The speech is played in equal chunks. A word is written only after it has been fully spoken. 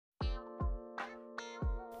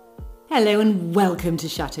Hello and welcome to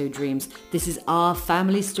Chateau Dreams. This is our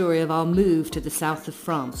family story of our move to the south of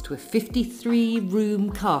France to a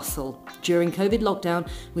 53-room castle during COVID lockdown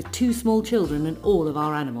with 2 small children and all of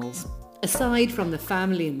our animals. Aside from the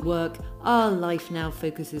family and work, our life now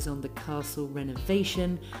focuses on the castle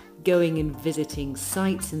renovation, going and visiting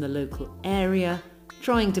sites in the local area,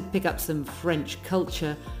 trying to pick up some French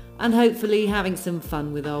culture, and hopefully having some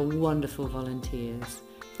fun with our wonderful volunteers.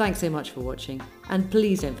 Thanks so much for watching, and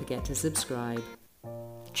please don't forget to subscribe.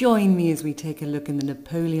 Join me as we take a look in the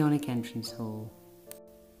Napoleonic entrance hall.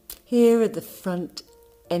 Here are the front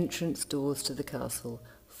entrance doors to the castle.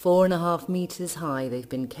 4.5 meters high, they've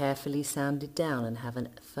been carefully sanded down and have a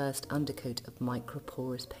first undercoat of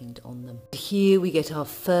microporous paint on them. Here we get our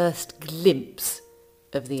first glimpse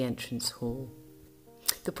of the entrance hall.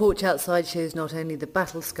 The porch outside shows not only the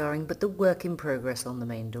battle scarring but the work in progress on the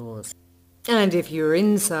main doors. And if you were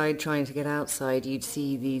inside trying to get outside, you'd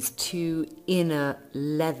see these 2 inner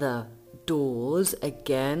leather doors,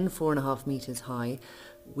 again 4.5 meters high,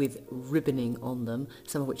 with ribboning on them,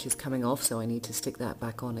 some of which is coming off, so I need to stick that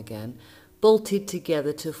back on again, bolted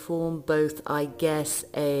together to form both, I guess,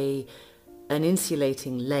 an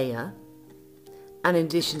insulating layer, and in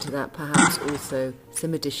addition to that, perhaps also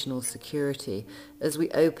some additional security. As we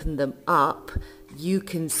open them up, you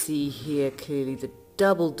can see here clearly the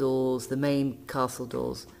double doors, the main castle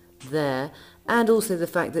doors there, and also the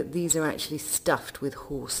fact that these are actually stuffed with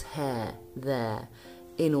horse hair there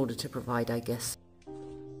in order to provide, I guess.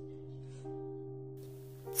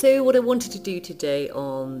 So what I wanted to do today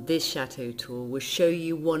on this chateau tour was show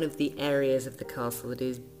you one of the areas of the castle that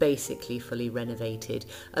is basically fully renovated.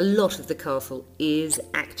 A lot of the castle is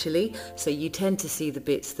actually, so you tend to see the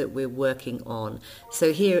bits that we're working on.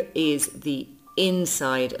 So here is the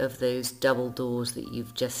inside of those double doors that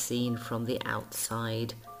you've just seen from the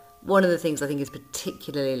outside. One of the things I think is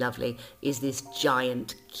particularly lovely is this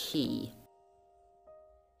giant key.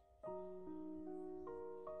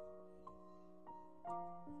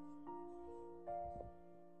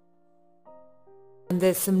 And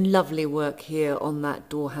there's some lovely work here on that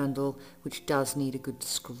door handle, which does need a good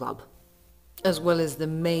scrub. As well as the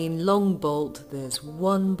main long bolt, there's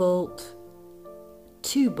 1 bolt,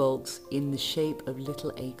 2 bolts in the shape of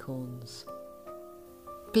little acorns.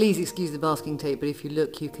 Please excuse the masking tape, but if you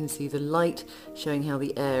look you can see the light showing how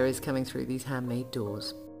the air is coming through these handmade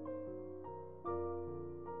doors.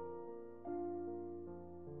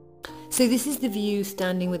 So this is the view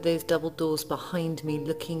standing with those double doors behind me,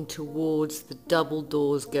 looking towards the double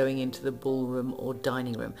doors going into the ballroom or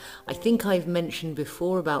dining room. I think I've mentioned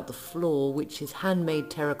before about the floor, which is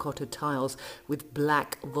handmade terracotta tiles with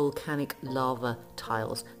black volcanic lava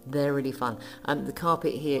tiles. They're really fun. The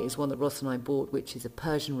carpet here is one that Ross and I bought, which is a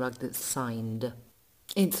Persian rug that's signed.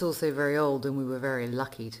 It's also very old and we were very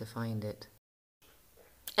lucky to find it.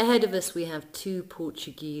 Ahead of us we have 2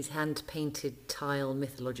 Portuguese hand-painted tile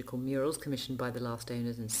mythological murals commissioned by the last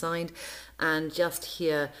owners and signed, and just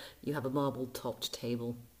here you have a marble-topped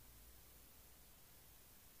table.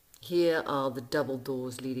 Here are the double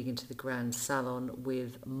doors leading into the grand salon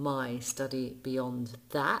with my study beyond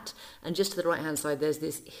that, and just to the right hand side there's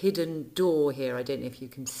this hidden door here, I don't know if you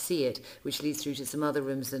can see it, which leads through to some other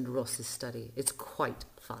rooms and Ross's study. It's quite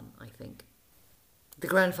fun, I think. The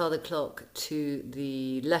grandfather clock to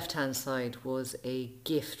the left-hand side was a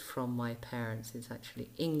gift from my parents. It's actually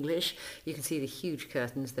English. You can see the huge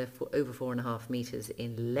curtains. They're over 4.5 meters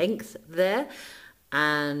in length there.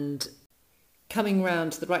 And coming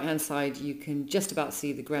round to the right-hand side, you can just about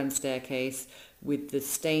see the grand staircase with the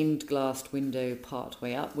stained glass window part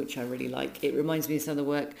way up, which I really like. It reminds me of some of the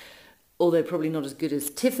work, although probably not as good as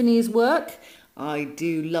Tiffany's work. I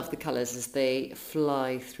do love the colours as they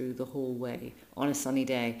fly through the hallway on a sunny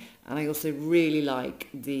day, and I also really like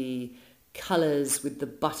the colours with the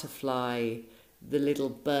butterfly, the little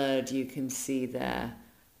bird you can see there,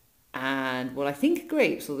 and what I think are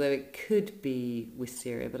grapes, although it could be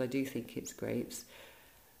wisteria, but I do think it's grapes.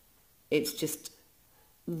 It's just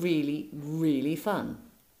really, really fun.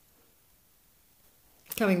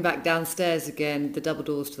 Coming back downstairs again, the double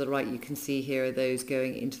doors to the right you can see here are those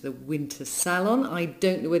going into the winter salon. I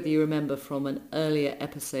don't know whether you remember from an earlier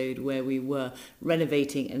episode where we were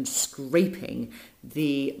renovating and scraping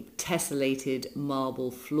the tessellated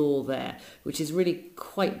marble floor there, which is really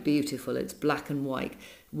quite beautiful. It's black and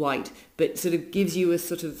white, but sort of gives you a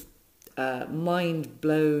sort of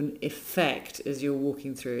mind-blown effect as you're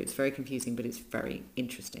walking through. It's very confusing, but it's very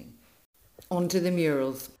interesting. On to the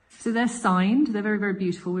murals. So they're signed, they're very, very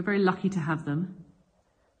beautiful. We're very lucky to have them.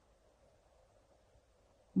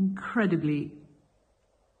 Incredibly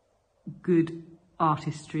good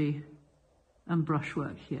artistry and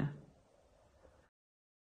brushwork here.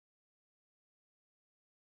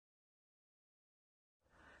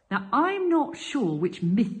 Now, I'm not sure which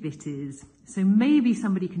myth it is, so maybe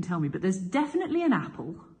somebody can tell me, but there's definitely an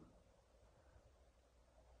apple.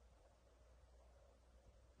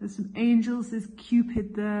 There's some angels, there's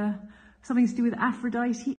Cupid there, something to do with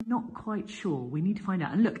Aphrodite. Not quite sure, we need to find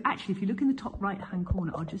out. And look, actually, if you look in the top right-hand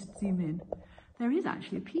corner, I'll just zoom in, there is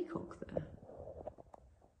actually a peacock there.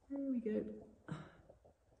 There we go.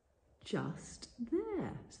 Just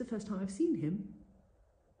there. It's the first time I've seen him.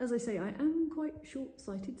 As I say, I am quite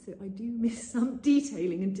short-sighted, so I do miss some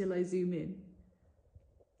detailing until I zoom in.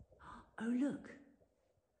 Oh, look.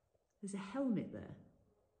 There's a helmet there.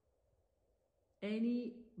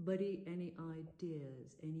 Anybody, any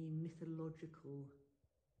ideas, any mythological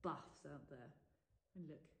buffs out there? And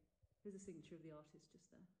look, here's a signature of the artist just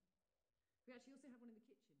there. We actually also have one in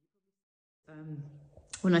the kitchen.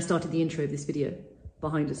 When I started the intro of this video,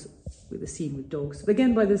 behind us with a scene with dogs,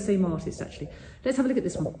 again by the same artist actually. Let's have a look at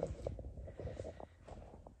this one.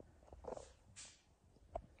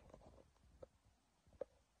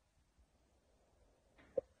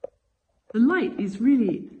 The light is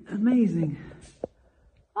really amazing.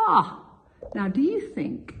 Now do you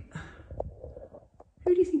think,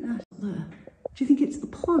 who do you think that's there? Do you think it's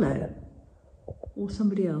Apollo or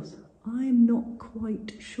somebody else? I'm not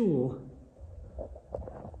quite sure.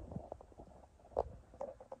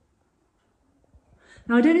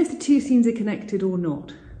 Now, I don't know if the two scenes are connected or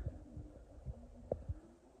not.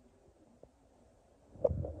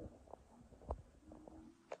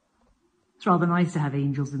 It's rather nice to have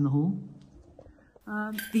angels in the hall.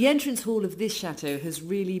 The entrance hall of this chateau has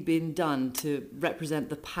really been done to represent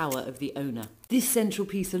the power of the owner. This central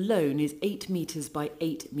piece alone is 8 metres by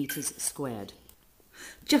 8 metres squared.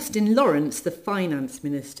 Justin Laurence, the finance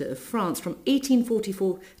minister of France from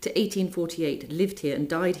 1844 to 1848, lived here and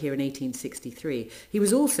died here in 1863. He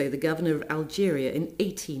was also the governor of Algeria in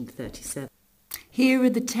 1837. Here are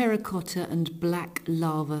the terracotta and black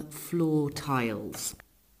lava floor tiles.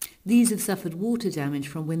 These have suffered water damage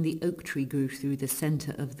from when the oak tree grew through the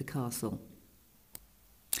centre of the castle.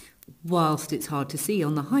 Whilst it's hard to see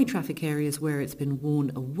on the high traffic areas where it's been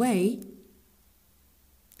worn away,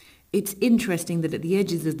 it's interesting that at the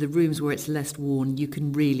edges of the rooms where it's less worn, you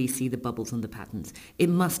can really see the bubbles and the patterns. It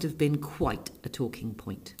must have been quite a talking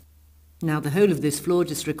point. Now, the whole of this floor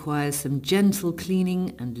just requires some gentle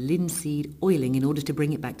cleaning and linseed oiling in order to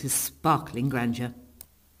bring it back to sparkling grandeur.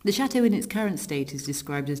 The chateau in its current state is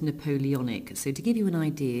described as Napoleonic. So to give you an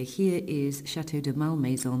idea, here is Chateau de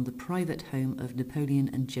Malmaison, the private home of Napoleon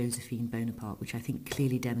and Josephine Bonaparte, which I think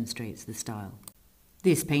clearly demonstrates the style.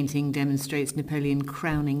 This painting demonstrates Napoleon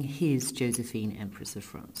crowning his Josephine, Empress of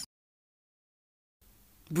France.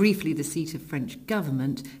 Briefly the seat of French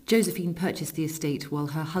government, Josephine purchased the estate while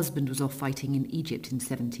her husband was off fighting in Egypt in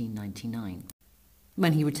 1799.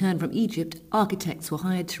 When he returned from Egypt, architects were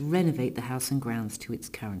hired to renovate the house and grounds to its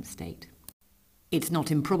current state. It's not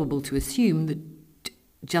improbable to assume that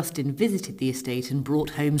Justin visited the estate and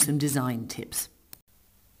brought home some design tips.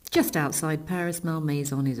 Just outside Paris,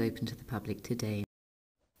 Malmaison is open to the public today.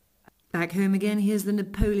 Back home again, here's the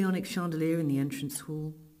Napoleonic chandelier in the entrance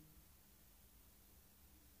hall.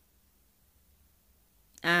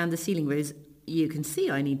 And the ceiling rose, you can see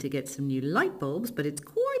I need to get some new light bulbs, but it's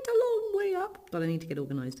quite a long way up. But I need to get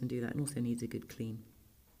organised and do that, and also needs a good clean.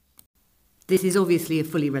 This is obviously a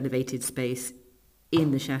fully renovated space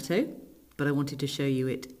in the chateau, but I wanted to show you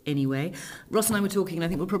it anyway. Ross and I were talking, and I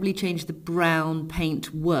think we'll probably change the brown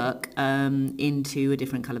paint work into a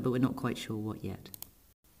different colour, but we're not quite sure what yet.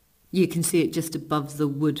 You can see it just above the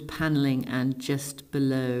wood panelling and just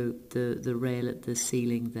below the rail at the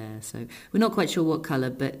ceiling there. So we're not quite sure what colour,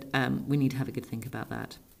 but we need to have a good think about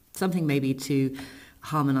that. Something maybe to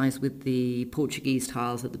harmonise with the Portuguese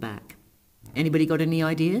tiles at the back. Anybody got any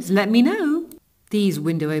ideas? Let me know. These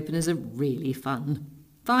window openers are really fun.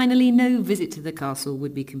 Finally, no visit to the castle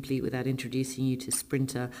would be complete without introducing you to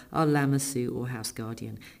Sprinter, our Lamassu or house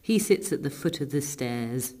guardian. He sits at the foot of the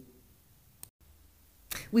stairs.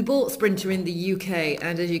 We bought Sprinter in the UK,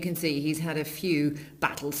 and as you can see, he's had a few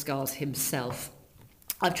battle scars himself.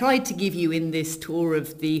 I've tried to give you in this tour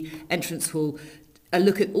of the entrance hall a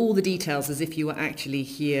look at all the details as if you were actually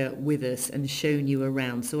here with us and shown you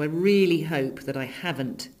around. So I really hope that I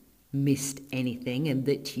haven't missed anything and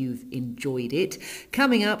that you've enjoyed it.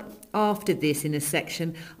 Coming up after this in a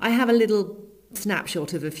section, I have a little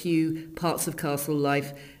snapshot of a few parts of castle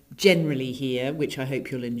life generally here, which I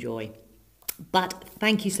hope you'll enjoy. But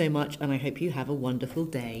thank you so much, and I hope you have a wonderful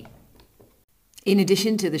day. In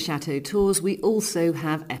addition to the chateau tours, we also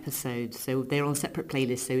have episodes, so they're on separate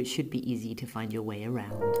playlists, so it should be easy to find your way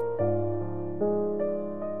around.